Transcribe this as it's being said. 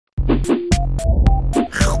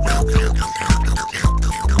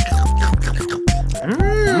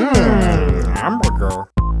Hamburger.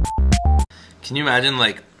 Can you imagine,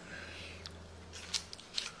 like,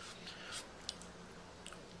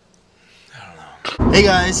 Hey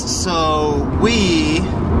guys, so we...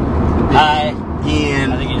 Hi.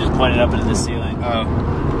 Ian... I think you just pointed up into the ceiling.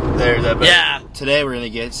 Oh. There's that. yeah. Today we're gonna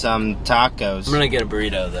get some tacos. I'm gonna get a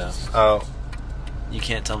burrito, though. Oh. You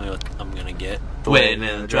can't tell me what I'm gonna get. Waiting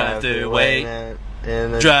in the drive-thru, wait.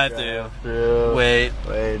 In the Drive-thru, wait.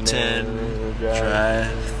 Waiting 10, in the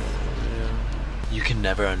drive. You can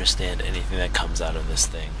never understand anything that comes out of this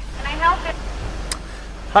thing. Can I help it?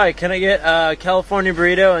 Hi, can I get a California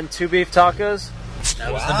burrito and 2 beef tacos?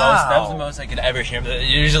 That was the most I could ever hear. You're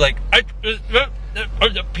usually like,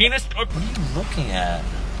 penis. What are you looking at?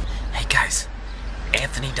 Hey guys,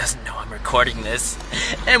 Anthony doesn't know I'm recording this,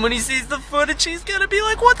 and when he sees the footage, he's gonna be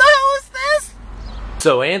like, "What the hell is this?"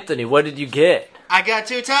 So Anthony, what did you get? I got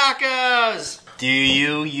 2 tacos! Do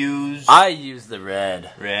you use... I use the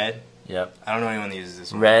red. Red? Yep. I don't know anyone that uses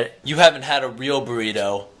this one. Red. You haven't had a real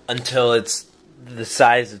burrito until it's The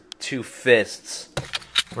size of 2 fists.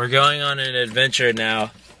 We're going on an adventure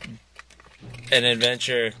now. An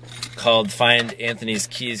adventure called Find Anthony's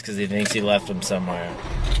Keys because he thinks he left them somewhere.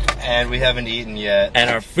 And we haven't eaten yet. And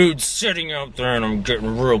our food's sitting out there and I'm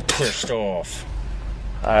getting real pissed off.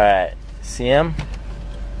 Alright. See him?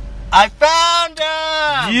 I found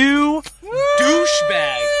him! You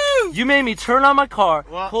douchebag! You made me turn on my car,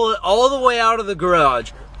 pull it all the way out of the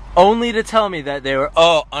garage, only to tell me that they were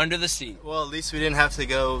Under the seat. Well, at least we didn't have to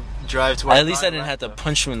go drive to our At least I didn't have to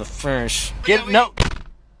punch you in the face. No.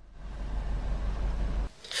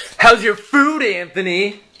 How's your food,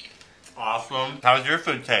 Anthony? Awesome. How's your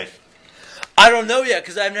food taste? I don't know yet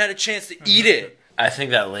because I haven't had a chance to eat it. I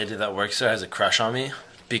think that lady that works there has a crush on me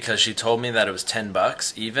because she told me that it was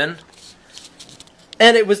 $10 even.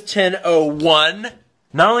 And it was 10.01.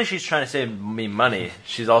 Not only she's trying to save me money,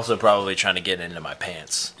 she's also probably trying to get into my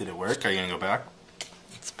pants. Did it work? Are you gonna go back?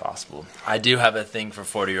 It's possible. I do have a thing for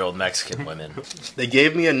 40-year-old Mexican women. They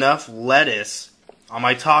gave me enough lettuce on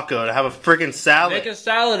my taco to have a freaking salad. Make a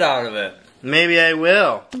salad out of it. Maybe I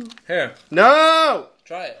will. Here, No!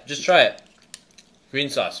 try it. Just try it. Green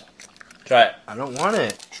sauce. Try it. I don't want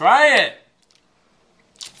it. Try it!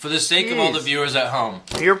 For the sake of all the Jeez. viewers at home.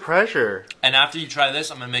 Peer pressure. And after you try this,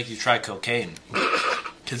 I'm gonna make you try cocaine.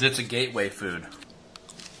 Because it's a gateway food.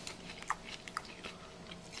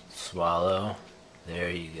 Swallow. There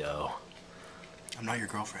you go. I'm not your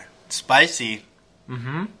girlfriend. It's spicy.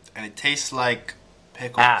 Mm-hmm. And it tastes like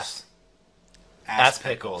pickles. Ass. Ass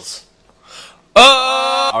pickles.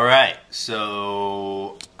 Oh! Alright,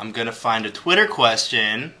 so I'm gonna find a Twitter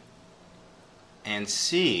question and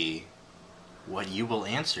see what you will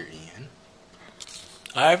answer, Ian.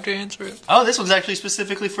 I have to answer it. Oh, this one's actually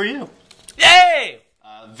specifically for you. Yay!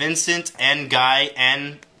 Vincent N. Guy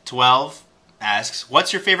N12 asks,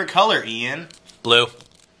 what's your favorite color, Ian? Blue.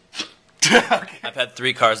 Okay. I've had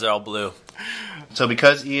 3 cars that are all blue. So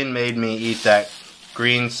because Ian made me eat that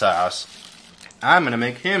green sauce, I'm gonna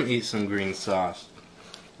make him eat some green sauce.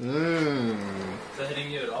 Mmm. Is that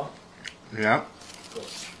hitting you at all? Yeah. Cool.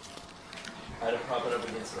 I had to prop it up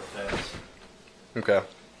against the fence. Okay.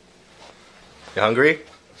 You hungry?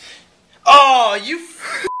 Oh, you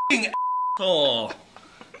f***ing asshole!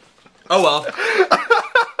 Oh well.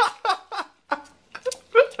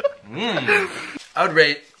 I would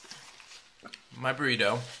rate my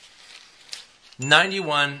burrito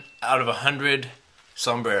 91 out of 100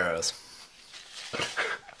 sombreros.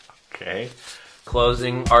 Okay.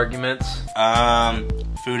 Closing arguments.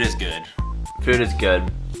 Food is good. Food is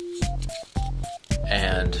good.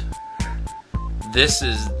 And this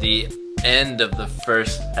is the end of the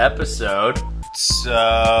first episode. So...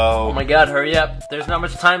 Oh my god, hurry up. There's not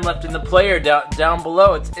much time left in the player down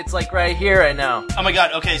below. It's like right here right now. Oh my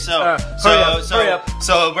god, okay, so hurry up.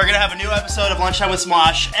 So we're gonna have a new episode of Lunchtime with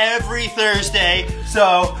Smosh every Thursday,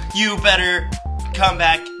 so you better come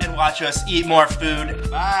back and watch us eat more food.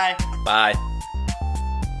 Bye. Bye.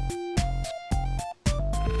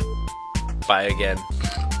 Bye again.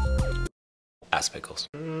 Ass pickles.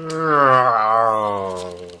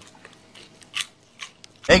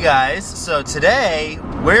 Hey guys, so today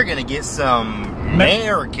we're gonna get some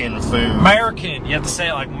American food. American. You have to say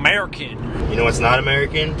it like American. You know what's not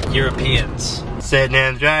American? Europeans. Sitting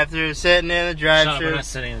in the drive-thru, sitting in the Shut up, drive-thru. we're not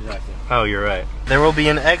sitting in the drive-thru. Oh, you're right. There will be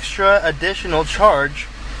an extra additional charge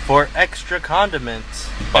for extra condiments.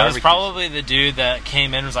 That was probably the dude that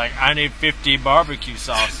came in and was like, I need 50 barbecue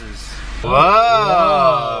sauces.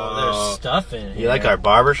 Whoa! There's stuff in here. You like our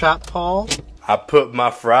barbershop, Paul? I put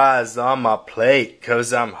my fries on my plate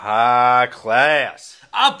 'cause I'm high class.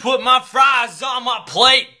 I put my fries on my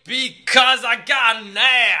plate because I got an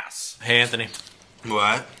ass. Hey, Anthony.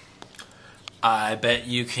 What? I bet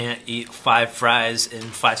you can't eat 5 fries in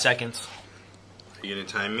 5 seconds. Are you gonna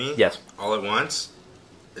time me? Yes. All at once?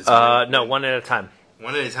 No, one at a time.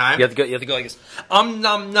 One at a time? You have to go like this. Num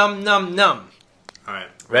num num num. Alright.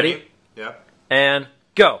 Ready? Yep. And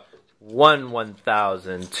go. 1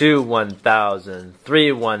 1,000, 2 1,000,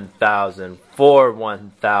 3 1,000, 4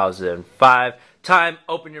 1,000, 5. Time.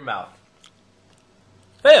 Open your mouth.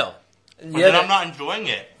 Fail. But then I'm not enjoying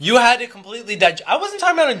it. You had to completely digest. I wasn't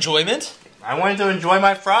talking about enjoyment. I wanted to enjoy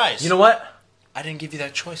my fries. You know what? I didn't give you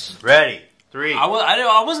that choice. Ready? 3. I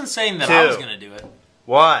wasn't saying that 2. I was gonna do it.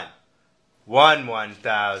 1. 1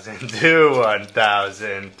 1,000, 2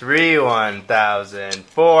 1,000, 3 1,000,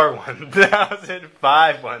 4 1,000,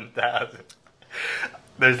 5 1,000.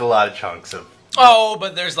 There's a lot of chunks of. Oh,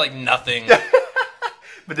 but there's like nothing.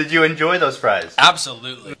 But did you enjoy those fries?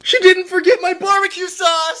 Absolutely. She didn't forget my barbecue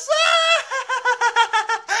sauce!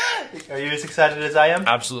 Are you as excited as I am?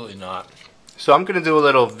 Absolutely not. So I'm gonna do a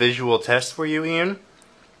little visual test for you, Ian.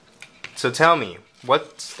 So tell me,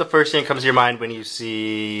 what's the first thing that comes to your mind when you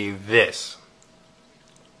see this?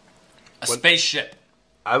 A spaceship.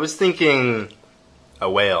 I was thinking a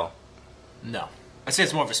whale. No. I'd say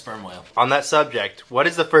it's more of a sperm whale. On that subject, what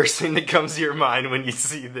is the first thing that comes to your mind when you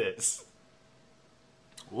see this?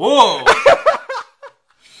 Whoa!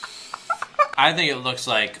 I think it looks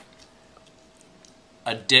like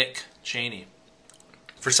a Dick Cheney.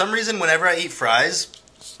 For some reason, whenever I eat fries,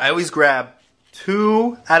 I always grab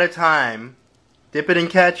 2 at a time, dip it in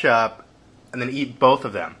ketchup, and then eat both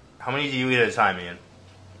of them. How many do you eat at a time, Ian?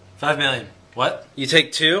 5 million. What? You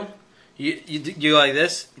take 2. You go like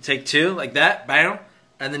this. You take 2 like that. Bam.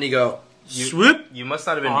 And then you go swoop. You must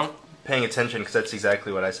not have been paying attention because that's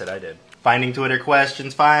exactly what I said I did. Finding Twitter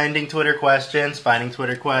questions, finding Twitter questions, finding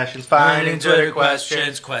Twitter questions, finding Twitter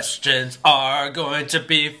questions. Questions are going to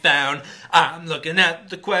be found. I'm looking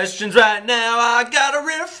at the questions right now. I gotta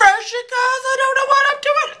refresh it because I don't know what I'm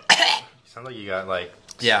doing. Sounds like you got like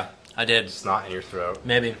Yeah, I did. snot in your throat.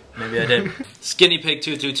 Maybe I did. Skinny Pig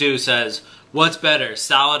 222 says, "What's better,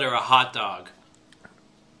 salad or a hot dog?"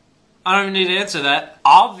 I don't even need to answer that.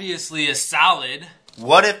 Obviously, a salad.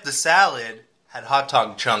 What if the salad had hot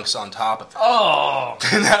dog chunks on top of it? Oh,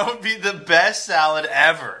 That would be the best salad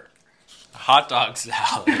ever. hot dog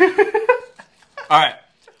salad. All right,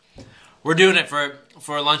 we're doing it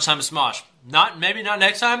for lunchtime with Smosh. Maybe not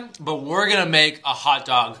next time, but we're gonna make a hot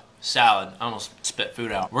dog salad. I almost spit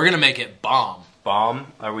food out. We're gonna make it bomb.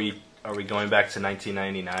 Bomb? Are we going back to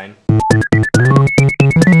 1999?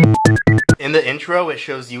 In the intro, it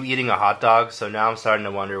shows you eating a hot dog, so now I'm starting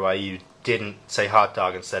to wonder why you didn't say hot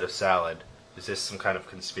dog instead of salad. Is this some kind of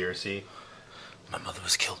conspiracy? My mother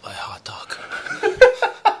was killed by a hot dog.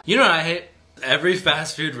 You know what I hate? Every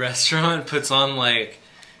fast food restaurant puts on like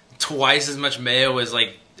twice as much mayo as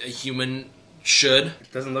like a human should.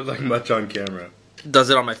 It doesn't look like much on camera. Does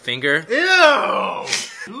it on my finger? Ew!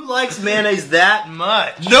 Who likes mayonnaise that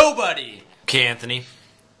much? Nobody! Okay, Anthony.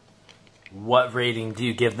 What rating do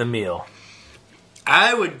you give the meal?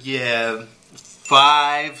 I would give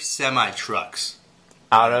 5 semi-trucks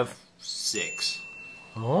Out of 6.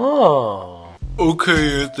 Oh.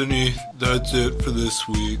 Okay, Anthony, that's it for this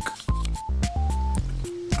week.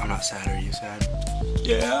 I'm not sad, are you sad?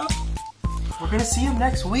 Yeah? We're gonna see him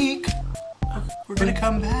next week. We're gonna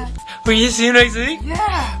come back. Will you see you next week?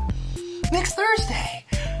 Yeah! Next Thursday!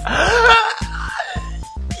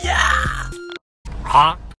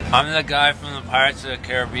 Huh? I'm the guy from the Pirates of the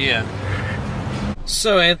Caribbean.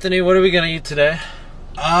 So, Anthony, what are we gonna eat today?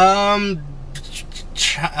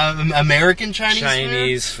 American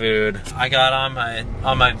Chinese food. I got on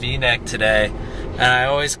my V-neck today, and I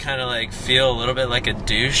always kind of like feel a little bit like a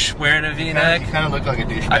douche wearing a V-neck. You kind of look like a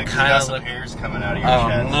douchebag. I You kinda got some look- hairs coming out of your Oh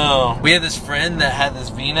chest. no! We had this friend that had this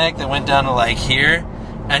V-neck that went down to like here,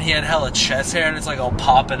 and he had hella chest hair, and it's like all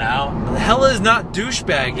popping out. Hella is not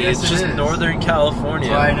douchebaggy. Yes, it's it just is. Northern California.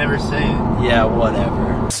 That's why I never say it. Yeah,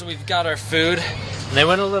 whatever. So we've got our food, and they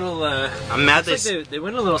went a little. I'm mad They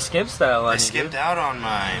went a little skimp style on I you, skipped dude. out on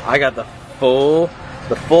mine. I got the full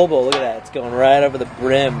bowl. Look at that. It's going right over the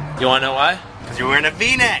brim. You wanna know why? Because you're wearing a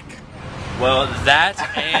V-neck. Well, that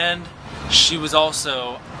and she was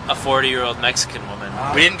also a 40-year-old Mexican woman.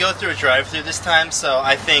 We didn't go through a drive-thru this time, so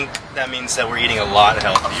I think that means that we're eating a lot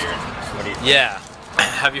healthier. What do you think? Yeah.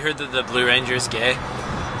 Have you heard that the Blue Ranger is gay?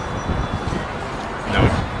 No.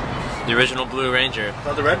 The original Blue Ranger. I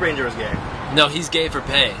thought the Red Ranger was gay. No, he's gay for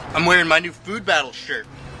pay. I'm wearing my new Food Battle shirt.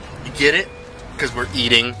 You get it? Because we're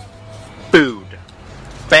eating food.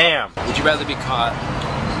 Bam. Would you rather be caught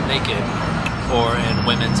naked or in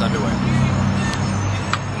women's underwear?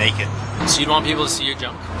 Naked. So you'd want people to see your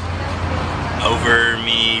junk? Over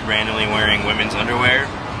me randomly wearing women's underwear?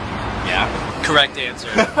 Yeah. Correct answer.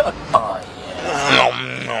 Oh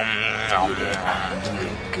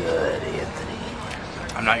yeah. Good,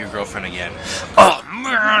 Anthony. I'm not your girlfriend again. Oh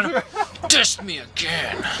man! Diss me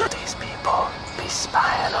again. These people be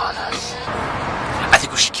spying on us. I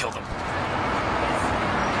think we should kill them.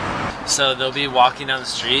 So they'll be walking down the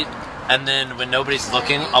street, and then when nobody's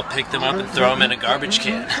looking, I'll pick them up and throw them in a garbage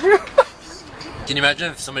can. Can you imagine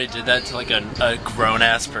if somebody did that to like a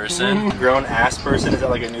grown-ass person? Grown ass person? Is that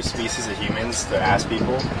like a new species of humans? They're ass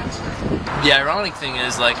people? The ironic thing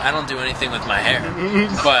is, like, I don't do anything with my hair,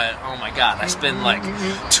 but oh my god, I spend like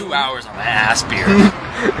 2 hours on my ass beard.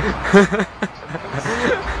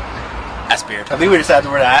 Ass beard. I think we just add the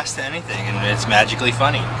word ass to anything and it's magically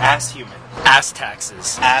funny. Ass human. Ass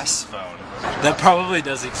taxes. Ass phone. That probably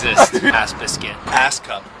does exist. Ass biscuit. Ass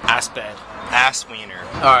cup. Ass bed. Ass wiener.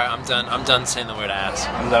 Alright, I'm done. I'm done saying the word ass.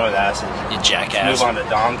 I'm done with asses. You jackass. Move on to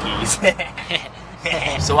donkeys.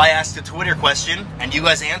 So I asked a Twitter question and you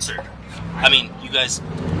guys answered. I mean, you guys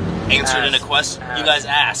answered in a question. You guys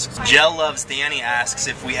asked. Jell Loves Danny asks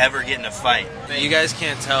if we ever get in a fight. You guys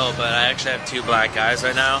can't tell, but I actually have 2 black eyes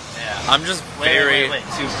right now. Yeah. I'm just Wait, very... wait.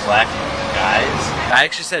 2 black guys? I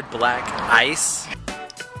actually said black ice.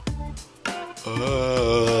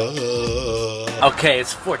 Okay,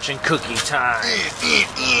 it's fortune cookie time.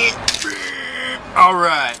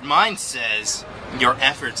 Alright, mine says, your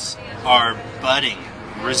efforts are budding.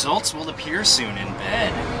 Results will appear soon in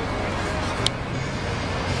bed.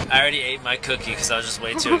 I already ate my cookie because I was just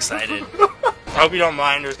way too excited. I hope you don't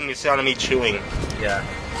mind, there's going to be sound of me chewing. Yeah.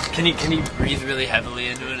 Can you breathe really heavily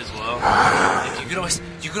into it as well? Like you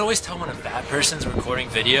could always tell when a fat person's recording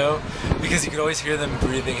video because you could always hear them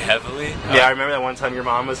breathing heavily. Yeah, I remember that one time your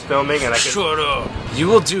mom was filming and I could... Shut up. You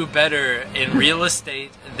will do better in real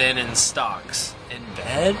estate than in stocks. In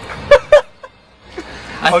bed?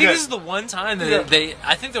 I think this is the one time that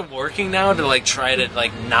I think they're working now to like try to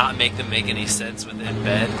like not make them make any sense within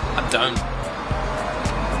bed. I'm done.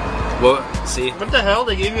 What? See? What the hell?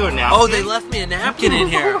 They gave you a napkin? Oh, they left me a napkin in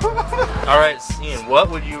here. Alright, Ian, what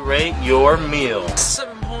would you rate your meal?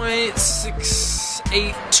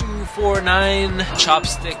 7.68249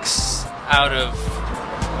 chopsticks out of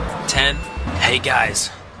 10. Hey guys.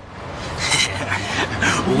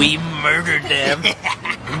 We murdered them.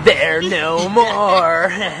 They're no more.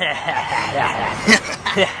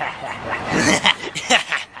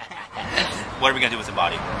 What are we gonna do with the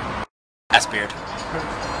body? Ass beard.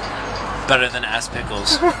 Better than ass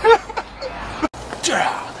pickles.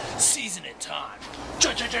 Seasoning time.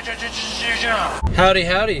 Howdy,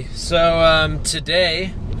 howdy. So,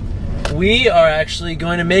 today we are actually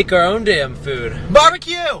going to make our own damn food.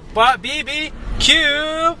 Barbecue!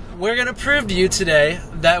 BBQ! We're gonna prove to you today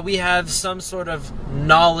that we have some sort of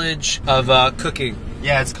knowledge of cooking.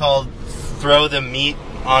 Yeah, it's called throw the meat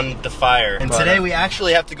on the fire. And today we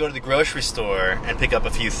actually have to go to the grocery store and pick up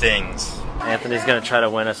a few things. Anthony's gonna try to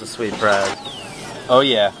win us a sweet prize. Oh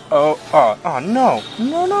yeah. Oh no.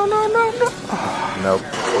 No. Nope.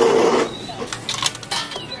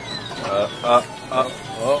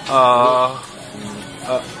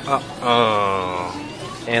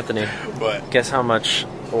 Anthony, What? guess how much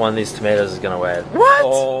one of these tomatoes is gonna weigh? What?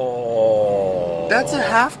 Oh. That's a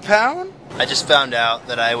half pound? I just found out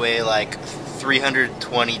that I weigh like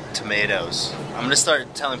 320 tomatoes. I'm gonna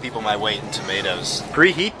start telling people my weight in tomatoes.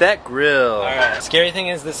 Preheat that grill. Alright, scary thing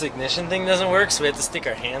is this ignition thing doesn't work, so we have to stick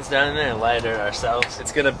our hands down in there and light it ourselves.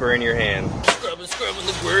 It's gonna burn your hand. Scrubbing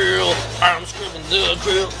the grill, I'm scrubbing the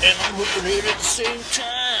grill, and I'm whipping it at the same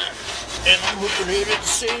time.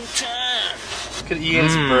 Look at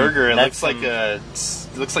Ian's burger. It that's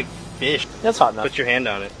looks like fish. That's hot enough. Put your hand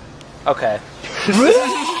on it. Okay. You know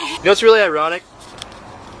what's really ironic?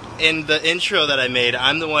 In the intro that I made,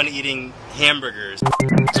 I'm the one eating hamburgers.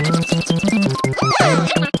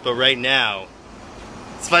 But right now,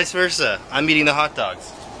 it's vice versa. I'm eating the hot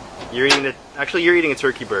dogs. You're eating a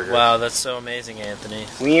turkey burger. Wow, that's so amazing, Anthony.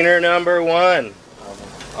 Wiener number 1.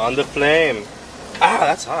 On the flame. Ah,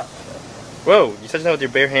 that's hot. Whoa, you touching that with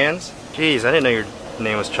your bare hands? Jeez, I didn't know your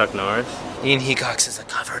name was Chuck Norris. Ian Hecox is a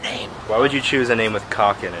cover name. Why would you choose a name with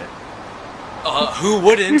cock in it? Who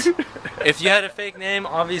wouldn't? If you had a fake name,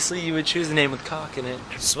 obviously you would choose a name with cock in it.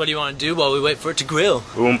 So what do you want to do while we wait for it to grill?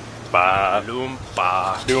 Oompa,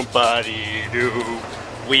 loompa, doompa-dee-doo.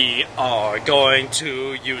 We are going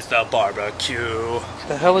to use the barbecue. What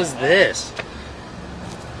the hell is this?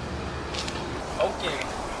 Okay.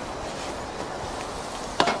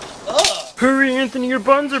 Ugh. Hurry, Anthony, your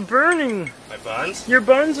buns are burning. My buns? Your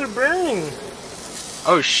buns are burning.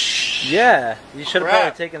 Oh, Yeah, you should have Crap.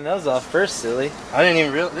 probably taken those off first, silly. I didn't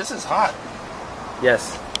even realize. This is hot.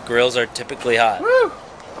 Yes, grills are typically hot. Woo!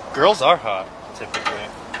 Girls are hot, typically.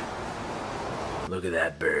 Look at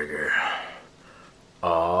that burger.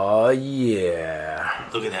 Oh yeah.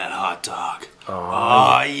 Look at that hot dog.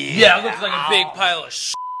 Oh yeah. Yeah, it looks like a big pile of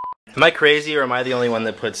shit. Am I crazy or am I the only one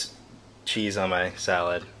that puts cheese on my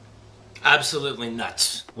salad? Absolutely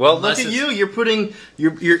nuts. Well, Unless look at it's- you.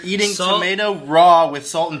 You're eating Salt. tomato raw with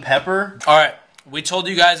salt and pepper. All right, we told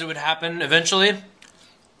you guys it would happen eventually.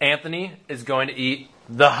 Anthony is going to eat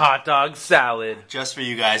the hot dog salad. Just for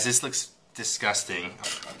you guys. This looks disgusting.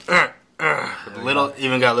 Even got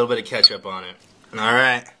a little bit of ketchup on it. All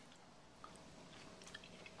right.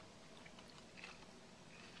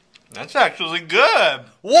 That's actually good.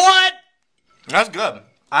 What? That's good.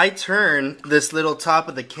 I turn this little top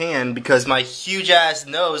of the can because my huge ass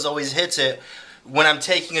nose always hits it when I'm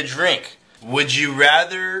taking a drink. Would you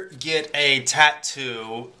rather get a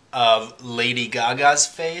tattoo of Lady Gaga's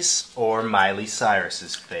face or Miley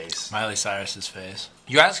Cyrus's face? Miley Cyrus's face.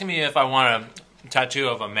 You're asking me if I want a tattoo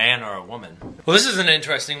of a man or a woman. Well, this is an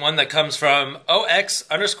interesting one that comes from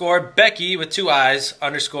OX_Becky with 2 eyes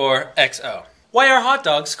 _XO. Why are hot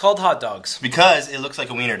dogs called hot dogs? Because it looks like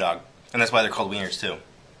a wiener dog. And that's why they're called wieners too.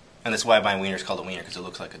 And that's why my wiener's called a wiener, because it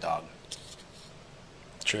looks like a dog.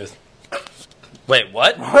 Truth. Wait,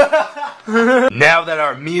 what? Now that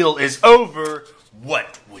our meal is over,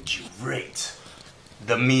 what would you rate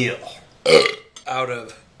the meal? Out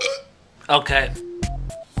of. Okay.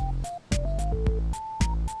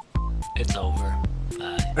 It's over.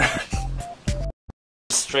 Bye.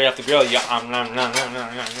 Straight off the grill.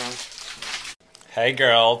 Hey,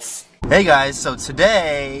 girls. Hey guys, so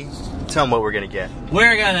today, tell them what we're gonna get.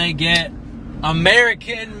 We're gonna get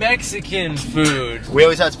American Mexican food. We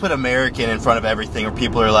always have to put American in front of everything, or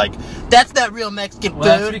people are like, that's not real Mexican Well,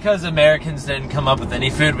 that's food. because Americans didn't come up with any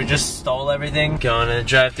food. We just stole everything. Going to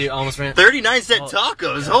drive through, almost ran. 39-cent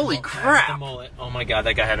tacos, holy The crap. mullet. Oh my god,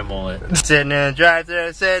 that guy had a mullet. Sitting in the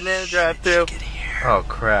drive-thru, sitting in the drive-thru. Get here. Oh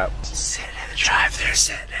crap. Sitting in the drive-thru,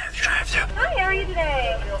 sitting in the drive-thru. Hi, how are you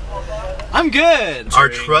today? I'm good. Our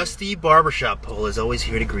trusty barbershop pole is always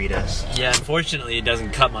here to greet us. Yeah, unfortunately, it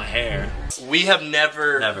doesn't cut my hair. We have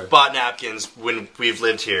never Never. bought napkins when we've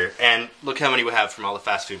lived here, and look how many we have from all the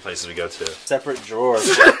fast food places we go to. Separate drawers.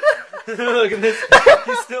 Look at this.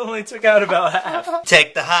 He still only took out about half.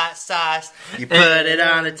 Take the hot sauce, you put it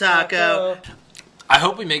on a taco. I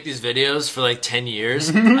hope we make these videos for like 10 years,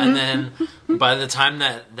 and then by the time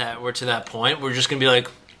that we're to that point, we're just gonna be like,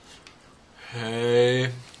 hey,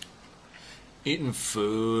 eating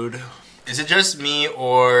food. Is it just me,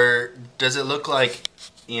 or does it look like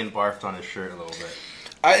Ian barfed on his shirt a little bit?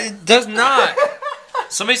 It does not.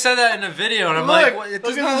 Somebody said that in a video, and I'm like, what? It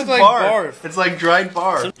does not look like barf. It's like dried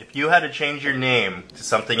barf. If you had to change your name to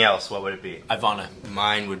something else, what would it be? Ivana.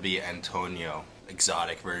 Mine would be Antonio.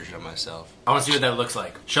 Exotic version of myself. I want to see what that looks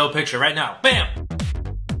like. Show a picture right now. Bam!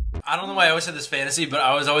 I don't know why I always had this fantasy, but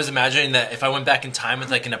I was always imagining that if I went back in time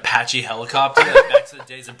with like an Apache helicopter, like back to the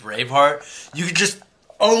days of Braveheart, you could just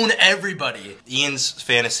own everybody. Ian's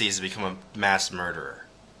fantasy is to become a mass murderer.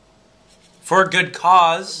 For a good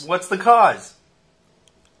cause. What's the cause?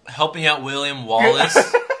 Helping out William Wallace.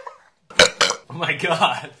 Oh my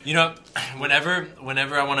god. You know, whenever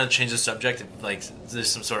I want to change the subject, if, like there's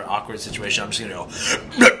some sort of awkward situation, I'm just gonna go.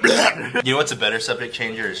 You know what's a better subject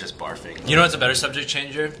changer? Is just barfing. You know what's a better subject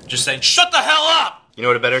changer? Just saying, shut the hell up! You know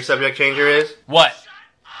what a better subject changer is? What?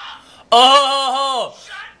 Oh!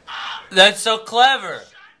 That's so clever.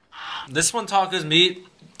 This one tacos meat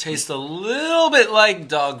tastes a little bit like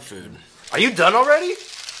dog food. Are you done already?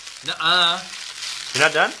 Nuh-uh. You're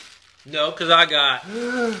not done? No, because I got...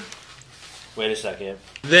 Wait a second.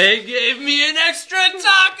 They gave me an extra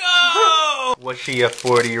taco! Was she a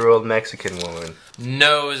 40-year-old Mexican woman?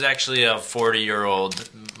 No, it was actually a 40-year-old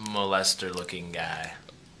molester-looking guy.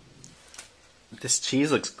 This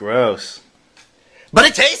cheese looks gross. But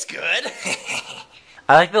it tastes good!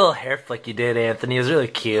 I like the little hair flick you did, Anthony. It was really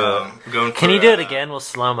cute. Going Can for, you do it again? We'll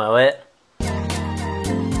slow-mo it. Go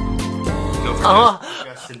for Oh.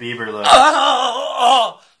 Justin Bieber look.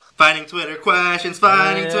 Oh! Finding Twitter questions,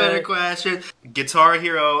 Twitter questions. Guitar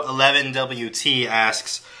Hero 11WT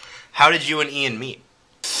asks, how did you and Ian meet?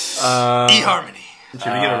 eHarmony.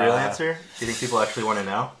 Should we give a real answer? Do you think people actually want to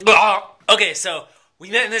know? Okay, so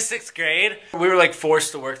we met in the 6th grade. We were like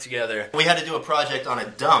forced to work together. We had to do a project on a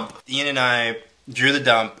dump. Ian and I drew the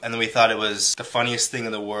dump, and then we thought it was the funniest thing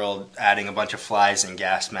in the world adding a bunch of flies and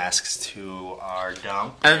gas masks to our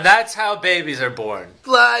dump. And that's how babies are born.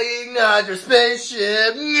 Flying on your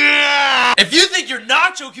spaceship. Yeah! If you think your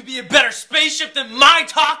nacho could be a better spaceship than my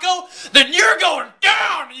taco, then you're going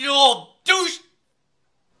down, you old douche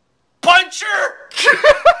puncher!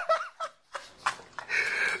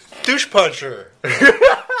 Douche puncher.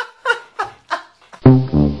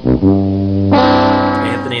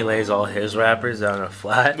 Anthony lays all his wrappers down a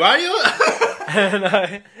flat. Why are you? And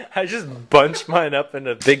I just bunch mine up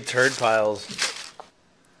into big turd piles.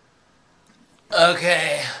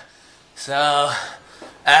 Okay, so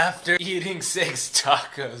after eating 6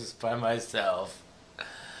 tacos by myself,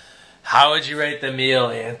 how would you rate the meal,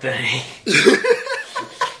 Anthony?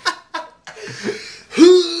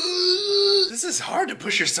 This is hard to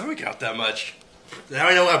push your stomach out that much. Now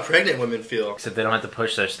I know how pregnant women feel. Except they don't have to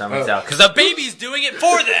push their stomachs out. Because the baby's doing it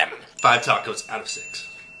for them! 5 tacos out of 6.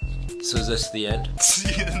 So is this the end?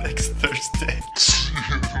 See you next Thursday.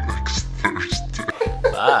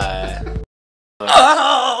 Bye.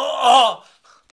 Oh!